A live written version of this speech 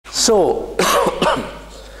So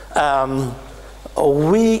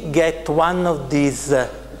we get one of these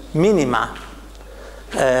minima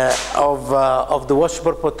of the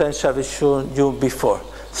washable potential I showed you before.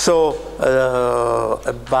 So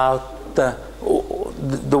about the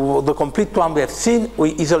complete one we have seen,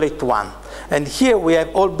 we isolate one. And here we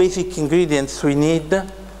have all basic ingredients we need,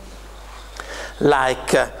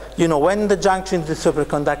 like, when the junction is the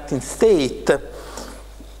superconducting state,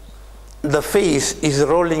 the phase is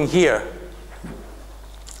rolling here,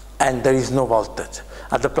 and there is no voltage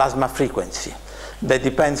at the plasma frequency. That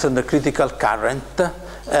depends on the critical current,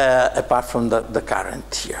 apart from the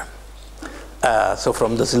current here. So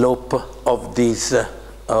from the slope of this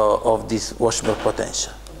washable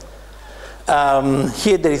potential.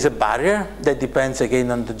 Here there is a barrier that depends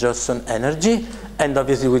again on the Josephson energy, and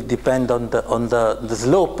obviously will depend on the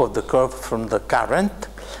slope of the curve from the current.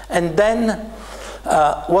 And then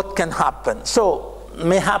what can happen? So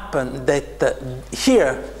may happen that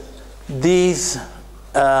here this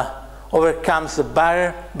overcomes the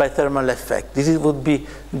barrier by thermal effect. This would be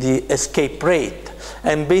the escape rate,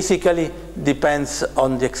 and basically depends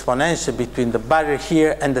on the exponential between the barrier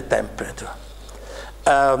here and the temperature.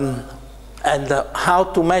 And how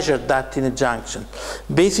to measure that in a junction?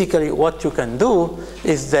 Basically, what you can do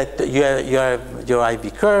is that you have your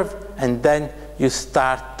IV curve, and then you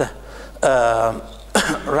start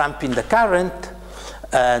ramping the current,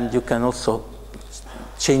 and you can also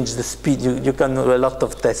change the speed. You can do a lot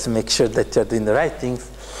of tests to make sure that you're doing the right things.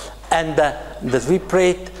 And the sweep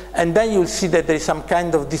rate, and then you'll see that there is some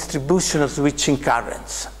kind of distribution of switching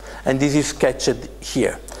currents. And this is sketched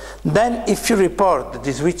here. Then if you report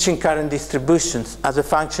the switching current distributions as a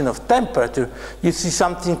function of temperature, you see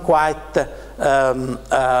something quite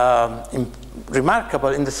remarkable,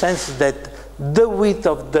 in the sense that the width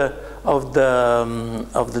of the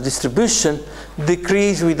distribution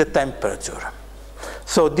decreases with the temperature.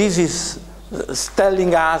 So this is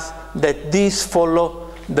telling us that these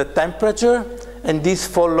follow the temperature, and this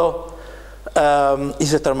follow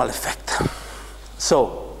is a thermal effect.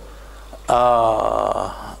 So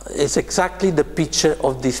it's exactly the picture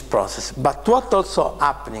of this process. But what also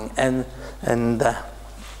happening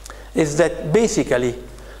is that basically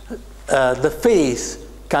the phase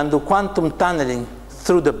can do quantum tunneling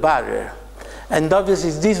through the barrier, and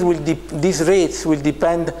obviously these rates will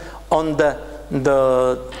depend on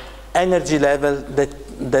the energy level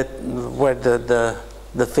where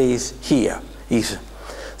the phase here is.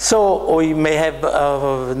 So we may have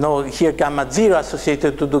here gamma 0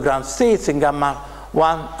 associated to the ground states, and gamma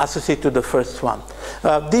 1 associated to the first one.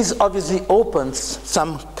 This obviously opens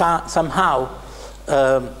somehow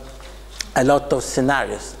a lot of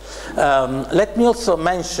scenarios. Let me also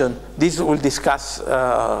mention, this we'll discuss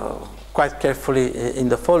quite carefully in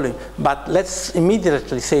the following, but let's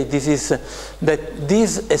immediately say that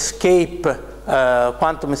this escape,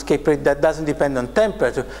 quantum escape rate that doesn't depend on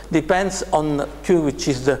temperature, depends on Q, which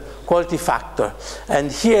is the quality factor.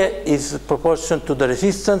 And here is proportion to the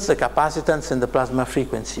resistance, the capacitance, and the plasma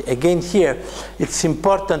frequency. Again, here, it's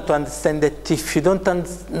important to understand that if you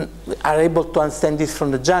are able to understand this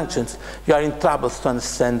from the junctions, you are in troubles to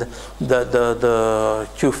understand the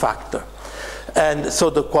Q factor. And so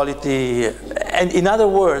the quality, and in other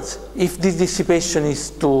words, if this dissipation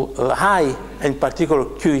is too high, in particular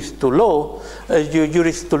Q is too low, you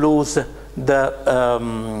risk to lose the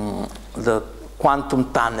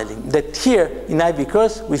quantum tunneling. That here in IV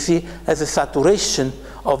curves we see as a saturation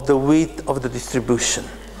of the width of the distribution.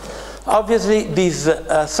 Obviously, this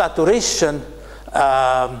saturation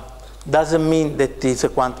doesn't mean that it's a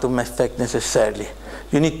quantum effect necessarily.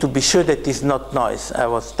 You need to be sure that it's not noise. I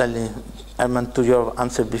was telling Herman to your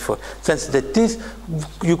answer before, since that this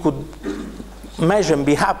you could measure and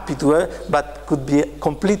be happy to have, but could be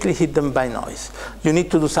completely hidden by noise. You need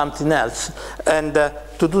to do something else, and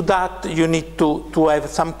to do that you need to have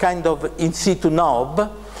some kind of in situ knob,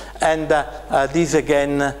 and this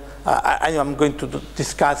again I'm going to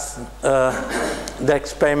discuss the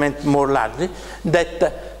experiment more largely,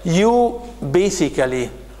 that you basically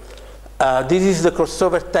this is the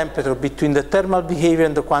crossover temperature between the thermal behavior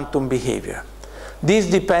and the quantum behavior. This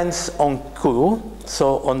depends on Q,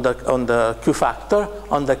 so on the Q factor,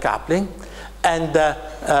 on the coupling, and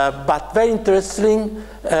but very interesting,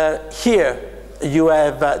 here you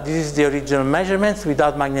have this is the original measurements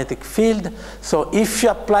without magnetic field. So if you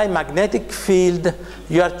apply magnetic field,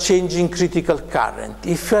 you are changing critical current.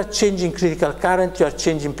 If you are changing critical current, you are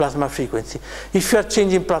changing plasma frequency. If you are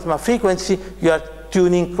changing plasma frequency, you are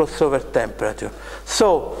tuning crossover temperature.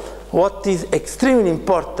 So what is extremely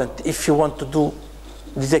important if you want to do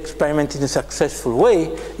this experiment in a successful way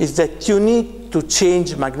is that you need to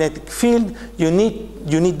change magnetic field, you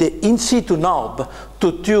need the in situ knob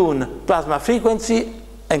to tune plasma frequency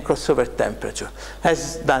and crossover temperature,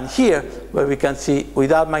 as done here, where we can see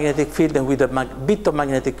without magnetic field and with a bit of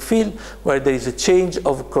magnetic field, where there is a change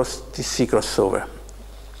of TC crossover.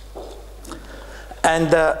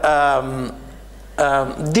 And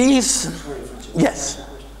these, yes,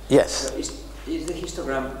 yes. Is the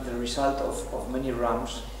histogram the result of many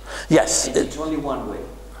ramps? Yes. It's only one way.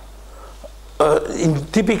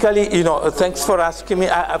 Typically, you know, thanks for asking me.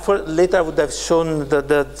 Later I would have shown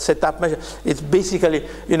the setup measure. It's basically,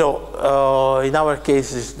 you know, in our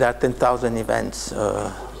cases there are 10,000 events.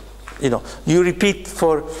 You know, you repeat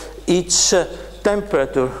for each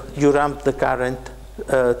temperature, you ramp the current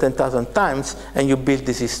 10,000 times, and you build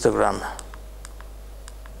this histogram.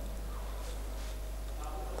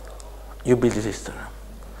 You build this histogram.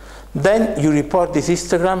 Then you report this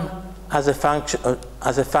histogram as a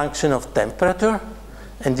function of temperature,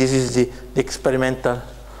 and this is the experimental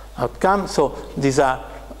outcome. So these are,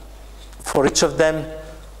 for each of them,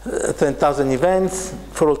 10,000 events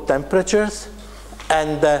for all temperatures,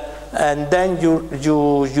 and then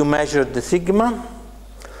you measure the sigma,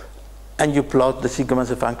 and you plot the sigma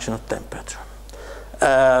as a function of temperature.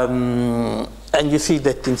 And you see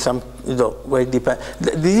that in some, you know, way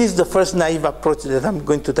this is the first naive approach that I'm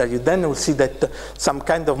going to tell you. Then we'll see that some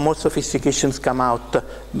kind of more sophistications come out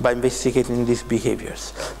by investigating these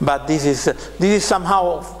behaviors. But this is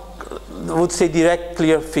somehow, I would say, direct,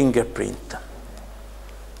 clear fingerprint.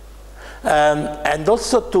 And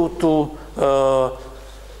also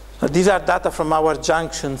these are data from our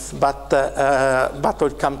junctions, but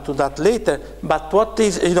we'll come to that later. But what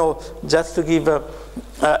is, you know, just to give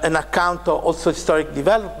an account of also historic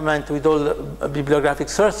development with all bibliographic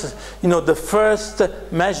sources, you know, the first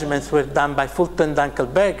measurements were done by Fulton and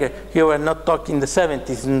Dunkelberger. Here we're not talking the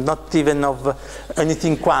 70s, not even of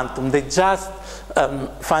anything quantum. They just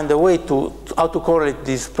find a way how to correlate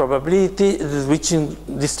these probability, the switching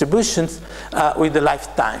distributions with the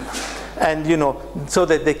lifetime. And, you know, so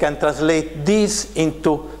that they can translate these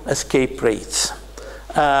into escape rates.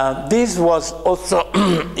 This was also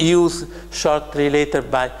used shortly later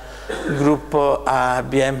by group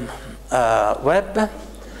IBM Web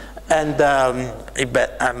and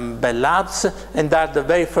Bell Labs, and are the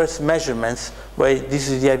very first measurements where this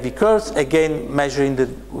is the IV curves, again measuring the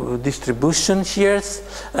distribution here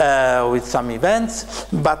with some events.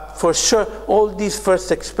 But for sure, all these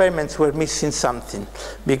first experiments were missing something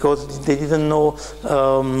because they didn't know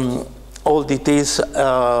all details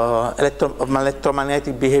of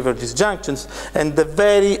electromagnetic behavior of these junctions, and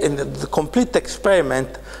the complete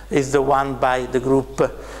experiment is the one by the group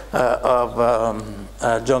of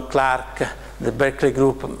John Clark, the Berkeley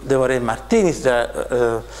group, Devoré and Martinez. There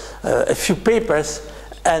are a few papers,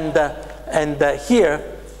 and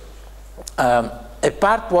here,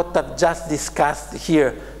 apart what I've just discussed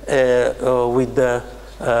here with the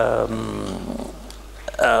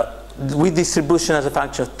with distribution as a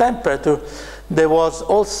function of temperature, there was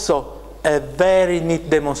also a very neat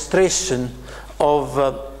demonstration of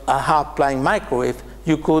how applying microwave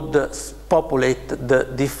you could populate the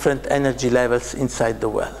different energy levels inside the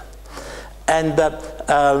well. And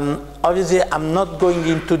obviously I'm not going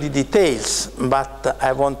into the details, but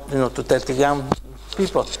I want, you know, to tell the young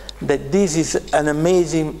people that this is an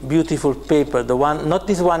amazing, beautiful paper. The one, not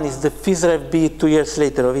this one, is the FISREF-B 2 years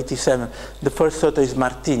later of 87. The first author is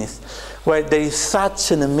Martinez, where there is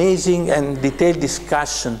such an amazing and detailed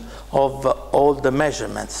discussion of all the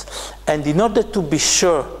measurements. And in order to be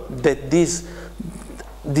sure that this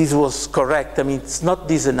was correct, I mean, it's not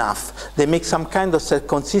this enough. They make some kind of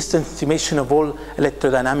consistent estimation of all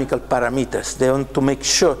electrodynamical parameters. They want to make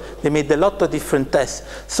sure. They made a lot of different tests.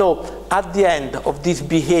 So at the end of this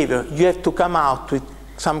behavior, you have to come out with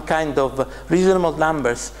some kind of reasonable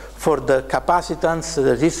numbers for the capacitance,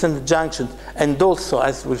 the resistance junction, and also,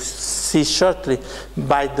 as we'll see shortly,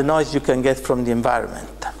 by the noise you can get from the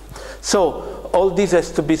environment. So all this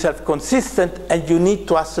has to be self-consistent, and you need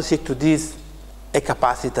to associate to this a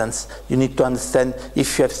capacitance. You need to understand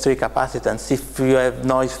if you have stray capacitance, if you have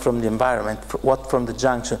noise from the environment, what from the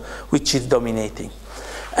junction, which is dominating.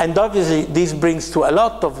 And obviously this brings to a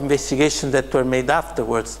lot of investigations that were made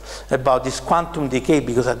afterwards about this quantum decay,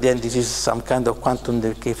 because at the end this is some kind of quantum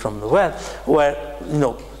decay from the well, where, you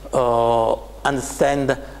know,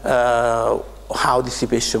 understand how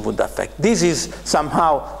dissipation would affect. This is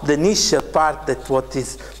somehow the initial part that what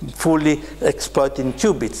is fully exploited in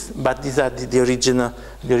qubits, but these are the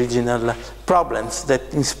original problems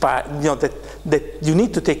that inspire, you know, that you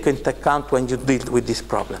need to take into account when you deal with these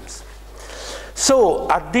problems. So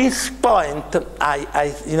at this point,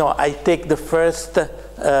 I take the first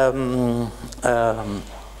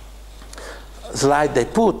slide I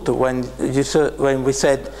put when we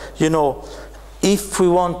said, if we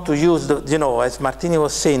want to use as Martini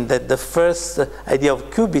was saying, that the first idea of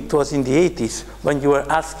qubit was in the 80s, when you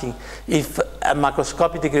were asking if a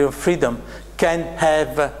macroscopic degree of freedom can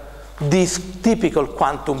have this typical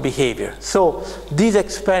quantum behavior. So these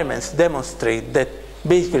experiments demonstrate that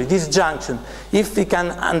basically this junction, if we can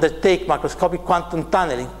undertake macroscopic quantum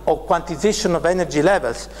tunneling or quantization of energy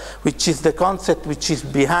levels, which is the concept which is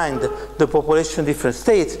behind the population of different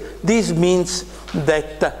states, this means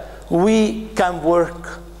that we can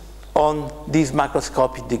work on this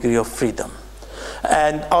macroscopic degree of freedom.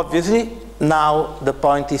 And obviously, now the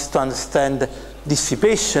point is to understand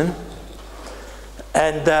dissipation.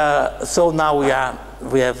 And so now we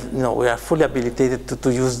are fully habilitated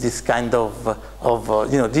to use this kind of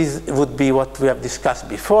this would be what we have discussed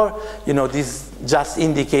before. This just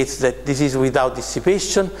indicates that this is without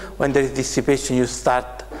dissipation. When there is dissipation, you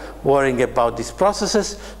start worrying about these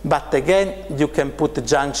processes. But again, you can put the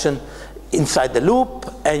junction inside the loop,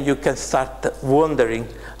 and you can start wondering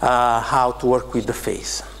how to work with the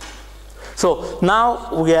phase. So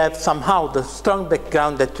now we have somehow the strong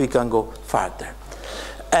background that we can go further.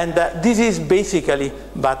 And this is basically,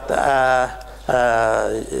 but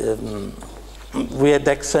we had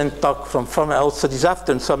excellent talk from also this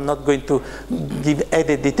afternoon, so I'm not going to give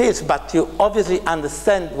added details, but you obviously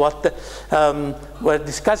understand what we're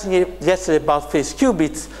discussing yesterday about phase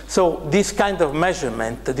qubits. So this kind of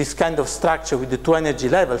measurement, this kind of structure with the two energy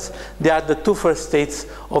levels, they are the two first states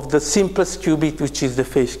of the simplest qubit, which is the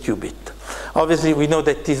phase qubit. Obviously, we know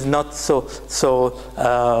that it is not so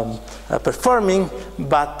performing,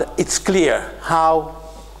 but it's clear how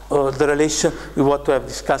the relation with what we have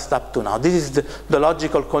discussed up to now. This is the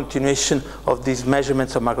logical continuation of these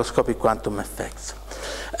measurements of macroscopic quantum effects.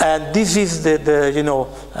 And this is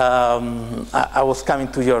I was coming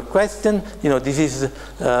to your question. This is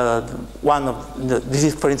this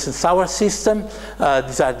is, for instance, our system.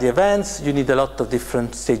 These are the events. You need a lot of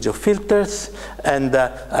different stage of filters, and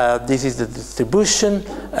this is the distribution.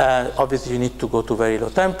 Obviously, you need to go to very low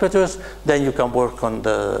temperatures. Then you can work on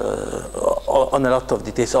a lot of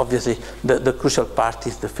details. Obviously, the crucial part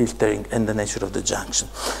is the filtering and the nature of the junction.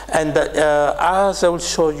 And as I will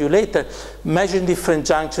show you later, measuring different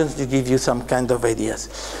junctions to give you some kind of ideas.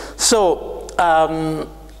 So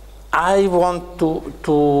I want to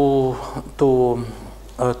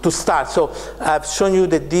start. So I've shown you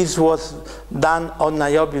that this was done on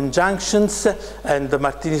niobium junctions, and the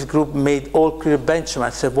Martini's group made all clear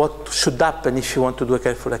benchmarks of what should happen if you want to do a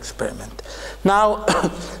careful experiment. Now,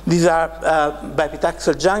 these are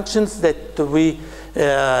bipitaxial junctions that we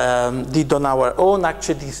did on our own.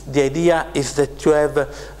 Actually, the idea is that you have,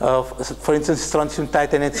 for instance, strontium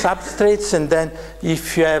titanate substrates, and then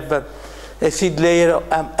if you have a seed layer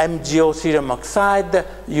of MgO cerium oxide,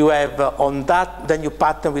 you have on that, then you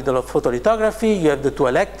pattern with the photolithography, you have the two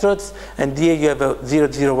electrodes, and here you have a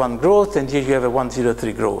 001 growth, and here you have a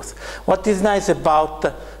 103 growth. What is nice about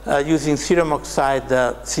using cerium oxide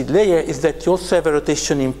seed layer is that you also have a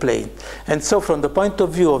rotation in plane. And so from the point of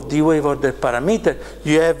view of the wave order parameter,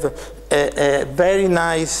 you have a very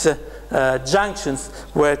nice junctions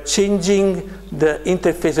where changing the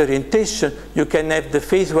interface orientation, you can have the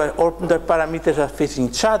phase where order parameters are facing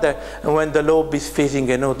each other, and when the lobe is facing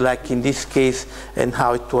a node, like in this case, and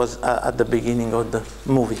how it was at the beginning of the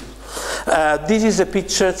movie. This is a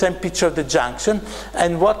picture, same picture of the junction,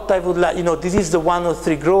 and what I would like, this is the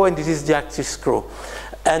 103 grow, and this is the axis grow.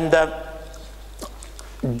 And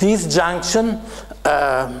this junction,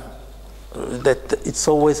 that it's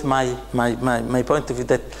always my point of view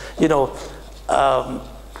that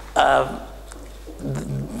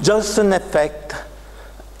Josephson effect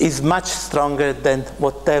is much stronger than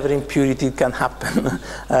whatever impurity can happen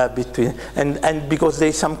between, and because there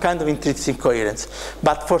is some kind of intrinsic coherence.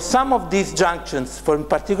 But for some of these junctions, in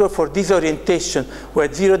particular for this orientation where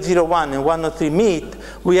 001 and 103 meet,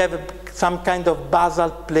 we have some kind of basal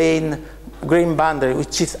plane grain boundary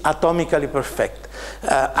which is atomically perfect.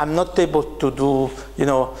 I'm not able to do,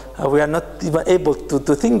 we are not even able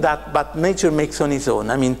to think that, but nature makes on its own.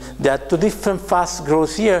 I mean, there are two different fast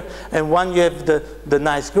growths here, and one you have the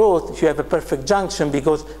nice growth, you have a perfect junction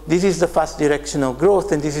because this is the fast direction of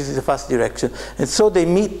growth and this is the fast direction. And so they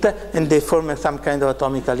meet and they form some kind of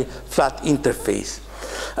atomically flat interface.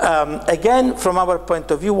 Again, from our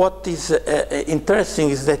point of view, what is interesting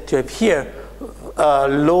is that you have here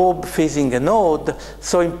lobe facing a node.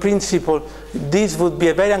 So in principle, this would be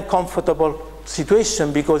a very uncomfortable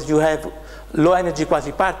situation because you have low energy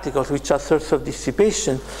quasi-particles, which are source of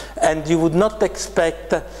dissipation, and you would not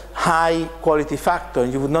expect high quality factor.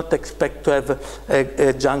 You would not expect to have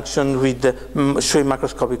a junction with showing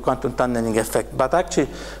macroscopic quantum tunneling effect. But actually,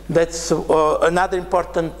 that's another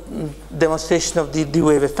important demonstration of the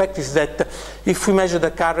D-wave effect is that if we measure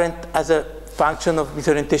the current as a function of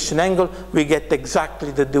disorientation angle, we get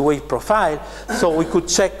exactly the D-wave profile. So we could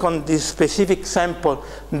check on this specific sample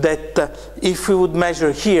that if we would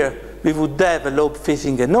measure here, we would have a lobe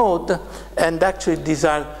facing a node, and actually these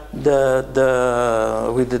are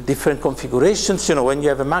with the different configurations. You know, when you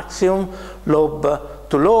have a maximum, lobe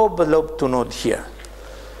to node here.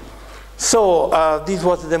 So this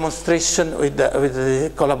was a demonstration with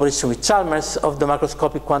the collaboration with Chalmers of the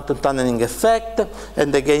macroscopic quantum tunneling effect.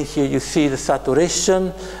 And again, here you see the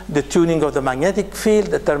saturation, the tuning of the magnetic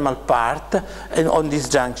field, the thermal part, and on these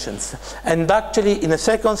junctions. And actually, in a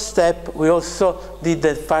second step, we also did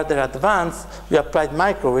a further advance. We applied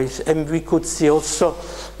microwaves, and we could see also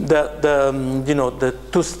the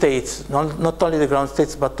two states, not only the ground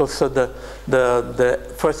states, but also the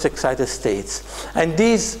first excited states. And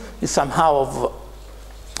this is somehow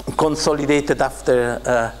consolidated after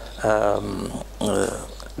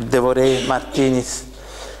Devoré, Martinez,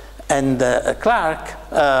 and Clark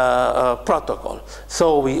protocol.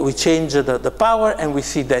 So we change the power, and we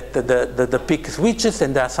see that the peak switches,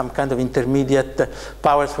 and there are some kind of intermediate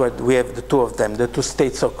powers where we have the two of them, the two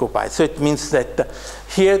states occupied. So it means that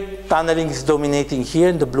here tunneling is dominating here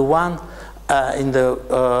in the blue one.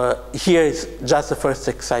 Here is just the first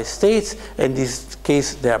excited states. In this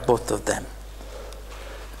case, they are both of them.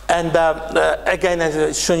 And again, as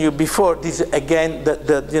I've shown you before, this again,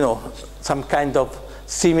 some kind of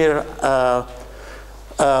similar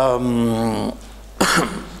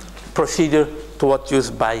procedure to what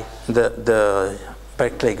used by the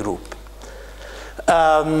Berkeley group.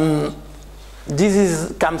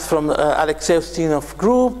 This comes from Alexei Ustinov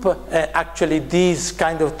group. Actually, this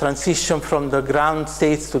kind of transition from the ground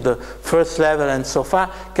states to the first level and so far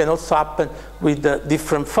can also happen with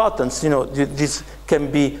different photons. You know, this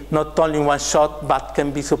can be not only one shot, but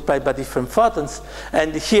can be supplied by different photons.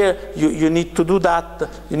 And here, you need to do that.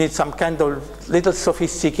 You need some kind of little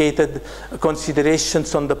sophisticated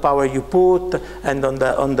considerations on the power you put and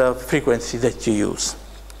on the frequency that you use.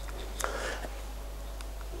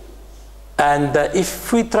 And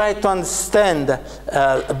if we try to understand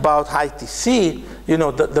about ITC, you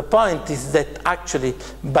know, the point is that actually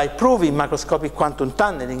by proving macroscopic quantum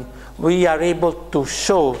tunneling, we are able to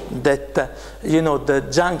show that, you know, the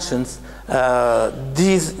junctions,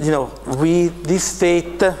 this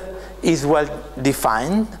state is well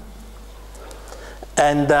defined.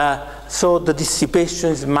 And so the dissipation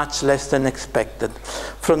is much less than expected.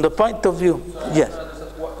 From the point of view, yes?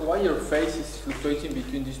 Why your phase is fluctuating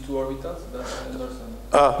between these two orbitals? That's I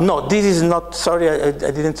understand. No, this is not. Sorry, I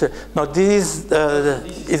didn't say. No, this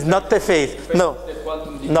is not the phase. No,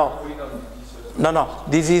 no.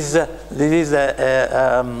 This is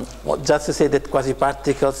just to say that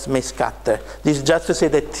quasi-particles may scatter. This is just to say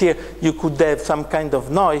that here you could have some kind of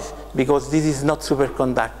noise because this is not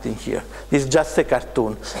superconducting here. This is just a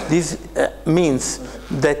cartoon. This means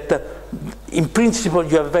that in principle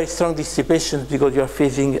you have very strong dissipation because you are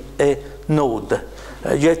facing a node.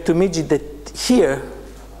 You have to imagine that here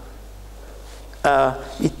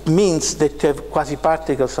it means that you have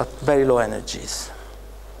quasi-particles at very low energies.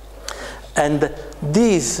 And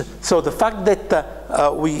this, so the fact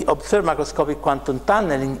that we observe macroscopic quantum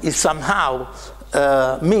tunneling is somehow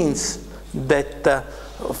means that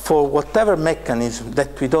for whatever mechanism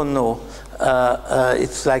that we don't know,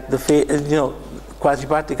 it's like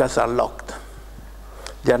quasi-particles are locked.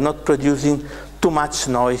 They are not producing too much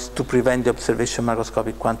noise to prevent the observation of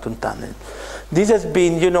macroscopic quantum tunneling. This has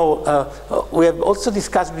been, we have also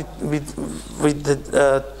discussed with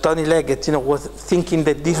Tony Leggett, was thinking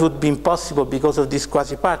that this would be impossible because of these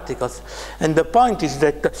quasi-particles. And the point is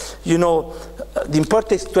that, the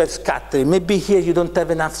importance to have scattering. Maybe here you don't have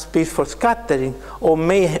enough space for scattering, or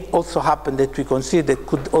may also happen that we consider that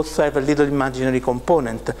could also have a little imaginary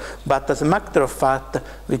component. But as a matter of fact,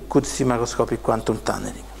 we could see macroscopic quantum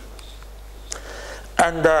tunneling.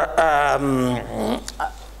 And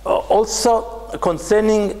also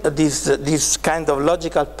concerning this kind of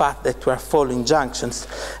logical path that we are following junctions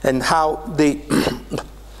and how they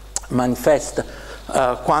manifest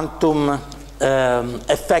quantum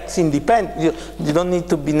effects independent. You don't need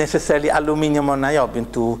to be necessarily aluminum or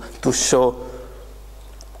niobium to show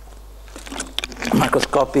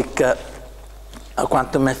macroscopic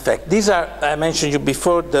quantum effect. These are, I mentioned you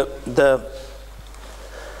before, the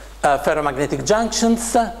ferromagnetic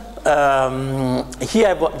junctions. Here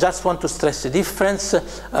I just want to stress the difference.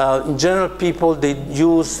 In general, people, they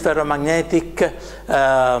use ferromagnetic,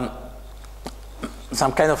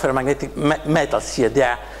 some kind of ferromagnetic metals here. They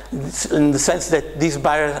are, in the sense that these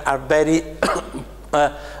barriers are very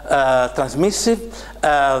transmissive.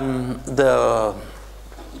 The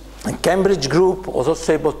Cambridge group was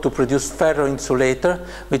also able to produce ferroinsulator,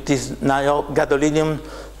 which is gadolinium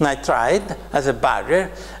nitride as a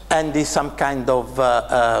barrier, and is some kind of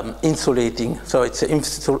insulating. So it's an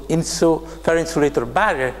ferroinsulator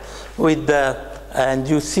barrier with and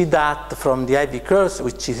you see that from the IV curves,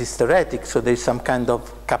 which is hysteretic, so there is some kind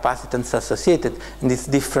of capacitance associated, and it's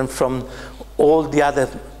different from all the other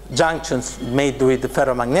junctions made with the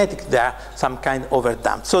ferromagnetic. They are some kind of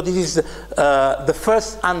overdamped. So this is the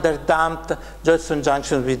first underdamped Josephson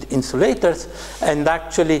junction with insulators, and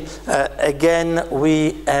actually again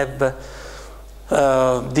we have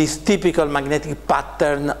this typical magnetic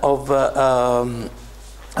pattern of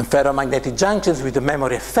ferromagnetic junctions with the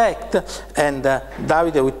memory effect, and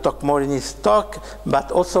Davide will talk more in his talk, but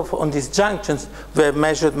also on these junctions we have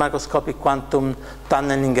measured macroscopic quantum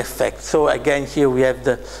tunneling effect. So again, here we have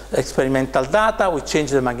the experimental data, we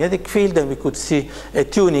change the magnetic field, and we could see a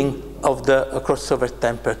tuning of the crossover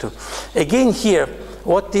temperature. Again here,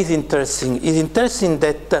 what is interesting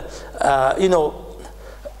that, you know,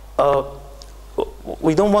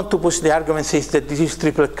 we don't want to push the argument says that this is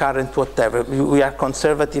triple current, whatever. We are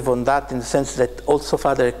conservative on that in the sense that also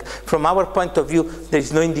further, from our point of view, there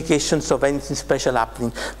is no indications of anything special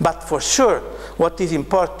happening. But for sure, what is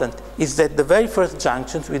important is that the very first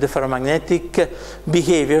junctions with the ferromagnetic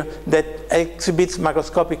behavior that exhibits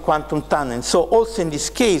macroscopic quantum tunneling. So also in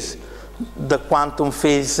this case, the quantum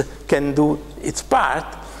phase can do its part,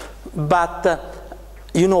 but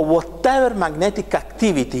you know, whatever magnetic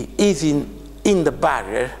activity is in the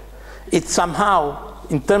barrier, it's somehow,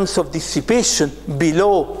 in terms of dissipation,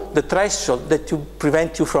 below the threshold that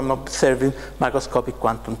prevent you from observing macroscopic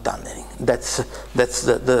quantum tunneling. That's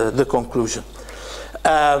the conclusion.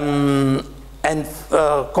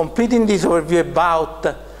 Completing this overview about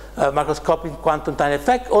macroscopic quantum tunneling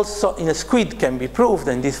effect, also in a squid can be proved,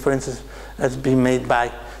 and this, for instance, has been made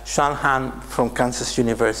by Sean Han from Kansas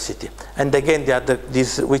University. And again, there are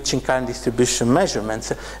these switching current distribution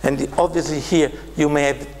measurements. And obviously here, you may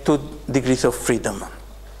have 2 degrees of freedom.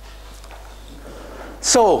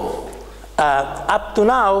 So, up to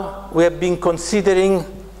now, we have been considering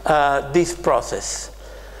this process.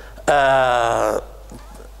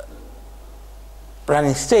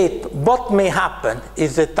 Running state, what may happen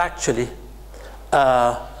is that actually,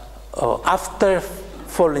 after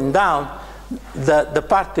falling down, the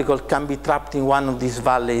particle can be trapped in one of these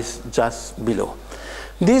valleys just below.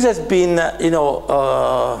 This has been, you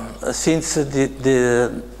know, since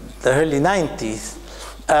the early 90s,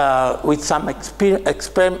 with some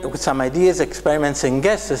ideas, experiments, and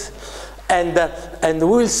guesses, and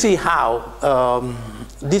we'll see how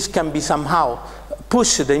this can be somehow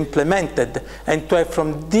pushed, implemented, and to have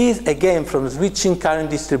from this, again, from switching current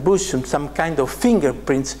distribution, some kind of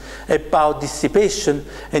fingerprints about dissipation,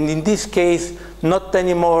 and in this case, not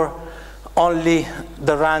anymore only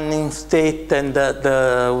the running state and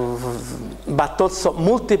but also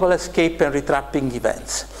multiple escape and retrapping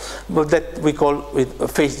events, that we call with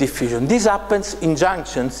phase diffusion. This happens in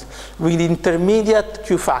junctions with intermediate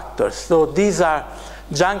Q factors. So these are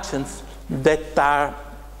junctions that are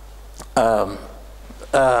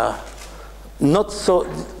not so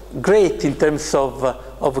great in terms of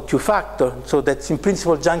a Q factor, so that's in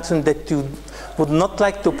principle junction that you would not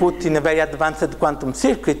like to put in a very advanced quantum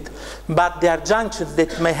circuit, but they are junctions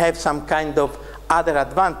that may have some kind of other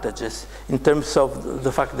advantages in terms of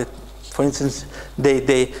the fact that, for instance,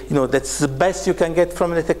 you know, that's the best you can get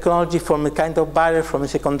from the technology, from a kind of barrier, from a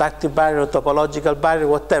conductive barrier, or topological barrier,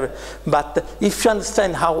 whatever. But if you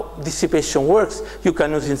understand how dissipation works, you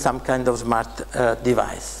can use in some kind of smart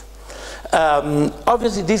device.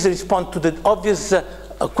 Obviously, this responds to the obvious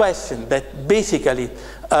question that basically,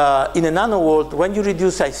 in a nano world, when you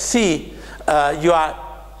reduce IC, you are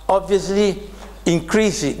obviously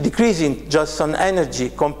decreasing Josephson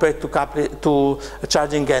energy compared to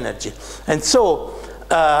charging energy. And so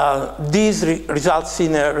this results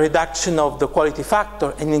in a reduction of the quality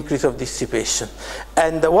factor and increase of dissipation.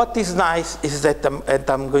 And what is nice is that, and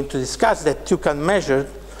I'm going to discuss, that you can measure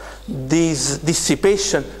this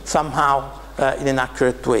dissipation somehow in an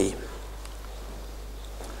accurate way.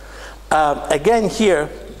 Again here,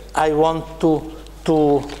 I want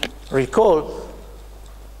to recall,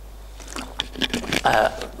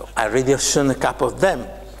 I already have shown a couple of them,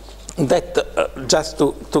 that just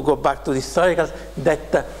to go back to the historical,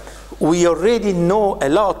 that we already know a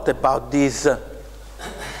lot about this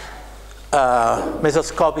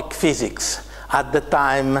mesoscopic physics at the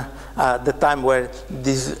time where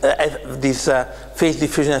these phase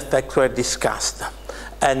diffusion effects were discussed.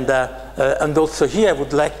 And also here I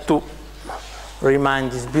would like to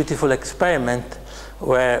remind this beautiful experiment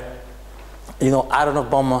where Aronoff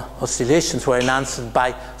bomb oscillations were enhanced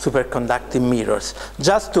by superconducting mirrors.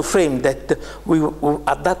 Just to frame that, we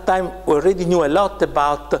at that time already knew a lot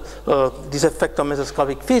about this effect on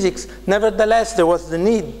mesoscopic physics. Nevertheless, there was the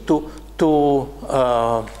need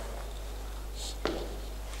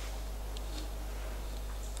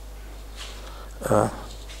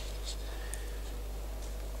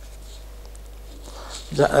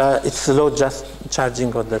it's slow, just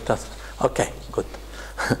charging on the task. Okay, good.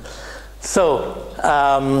 So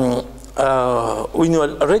we knew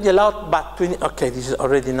already a lot, but okay, this is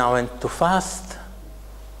already now went too fast.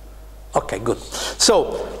 Okay, good.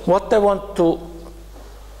 So what I want to,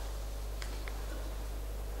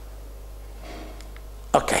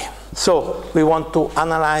 okay, so we want to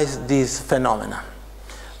analyze this phenomena.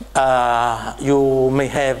 You may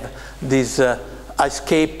have this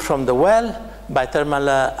escape from the well by thermal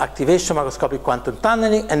activation, macroscopic quantum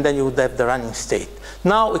tunneling, and then you would have the running state.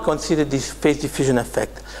 Now we consider this phase diffusion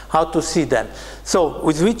effect. How to see them? So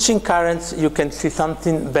with switching currents, you can see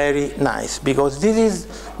something very nice, because this is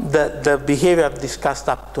the behavior I've discussed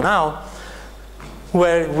up to now,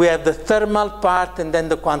 where we have the thermal part and then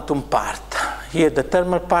the quantum part. Here, the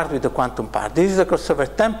thermal part with the quantum part. This is the crossover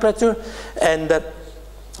temperature, and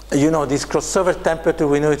this crossover temperature,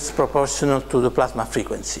 we know it's proportional to the plasma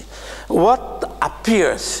frequency. What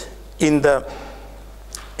appears in the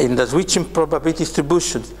switching probability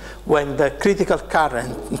distribution when the critical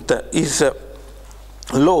current is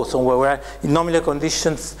low, so where we're in nominal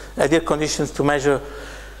conditions, ideal conditions to measure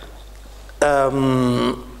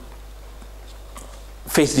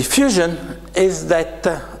phase diffusion, is that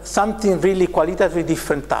something really qualitatively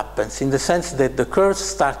different happens, in the sense that the curves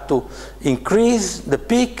start to increase, the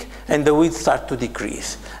peak, and the width start to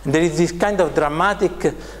decrease. And there is this kind of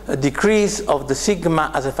dramatic decrease of the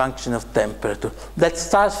sigma as a function of temperature that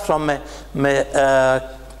starts from a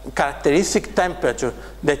characteristic temperature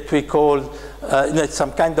that we call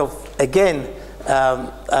some kind of, again,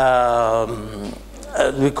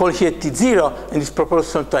 we call here T0, and it's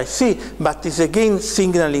proportional to IC, but it's again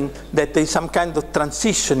signaling that there is some kind of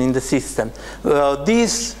transition in the system.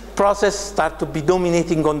 These processes start to be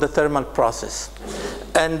dominating on the thermal process.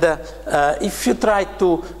 And if you try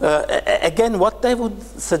to, again, what I would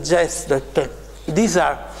suggest that these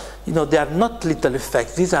are, they are not little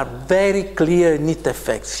effects. These are very clear, neat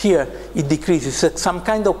effects. Here, it decreases. It's some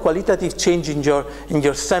kind of qualitative change in your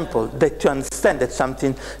sample that you understand that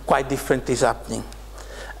something quite different is happening.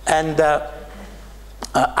 And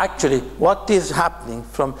actually, what is happening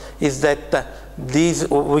is that these,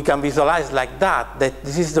 we can visualize like that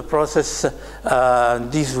this is the process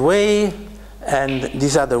this way and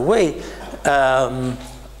this other way.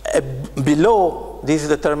 Below, this is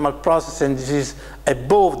the thermal process, and this is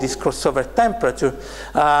above this crossover temperature.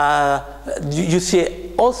 You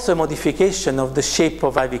see also a modification of the shape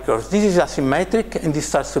of IV curves. This is asymmetric, and this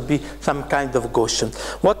starts to be some kind of Gaussian.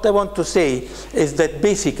 What I want to say is that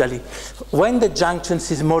basically, when the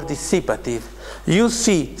junctions is more dissipative, you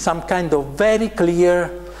see some kind of very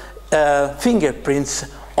clear fingerprints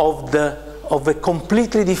of a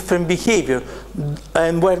completely different behavior,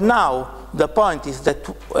 and where now the point is that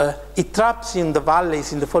it traps in the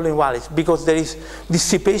valleys, in the following valleys, because there is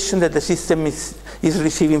dissipation that the system is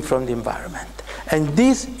receiving from the environment. And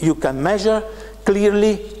this you can measure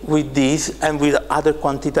clearly with this and with other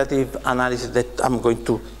quantitative analysis that I'm going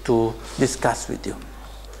to discuss with you.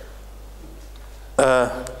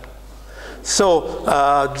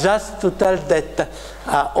 Just to tell that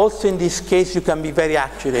also in this case you can be very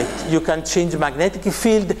accurate. You can change magnetic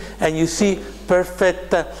field and you see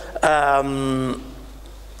perfect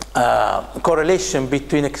correlation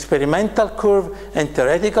between experimental curve and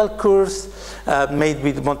theoretical curves made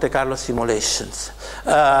with Monte Carlo simulations.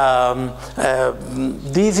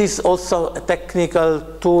 This is also a technical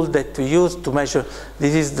tool that we use to measure.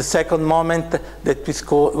 This is the second moment that we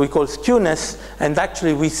call skewness, and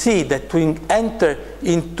actually we see that we enter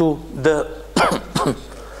into the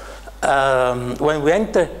when we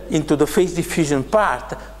enter into the phase diffusion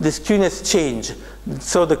part, the skewness change.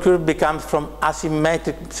 So the curve becomes from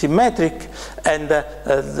asymmetric to symmetric, and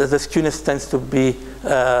the skewness tends to be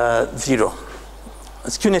 0.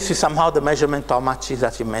 Skewness is somehow the measurement how much is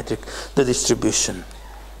asymmetric, the distribution.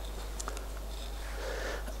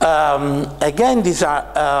 Again, these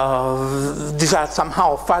these are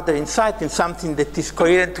somehow further insight in something that is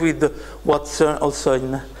coherent with what's also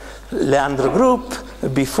in Leandro group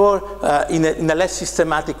before, in a less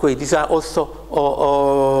systematic way. These are also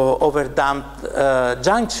overdamped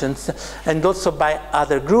junctions, and also by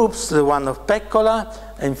other groups, the one of Pekkola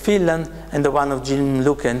in Finland, and the one of Jim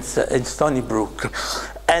Lukens in Stony Brook.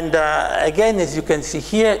 And again, as you can see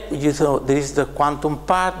here, there is the quantum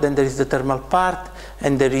part, then there is the thermal part,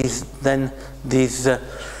 and there is then this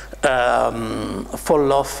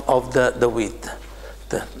fall off of the width.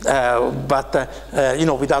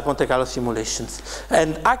 Without Monte Carlo simulations.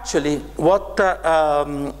 And actually, what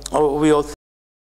we also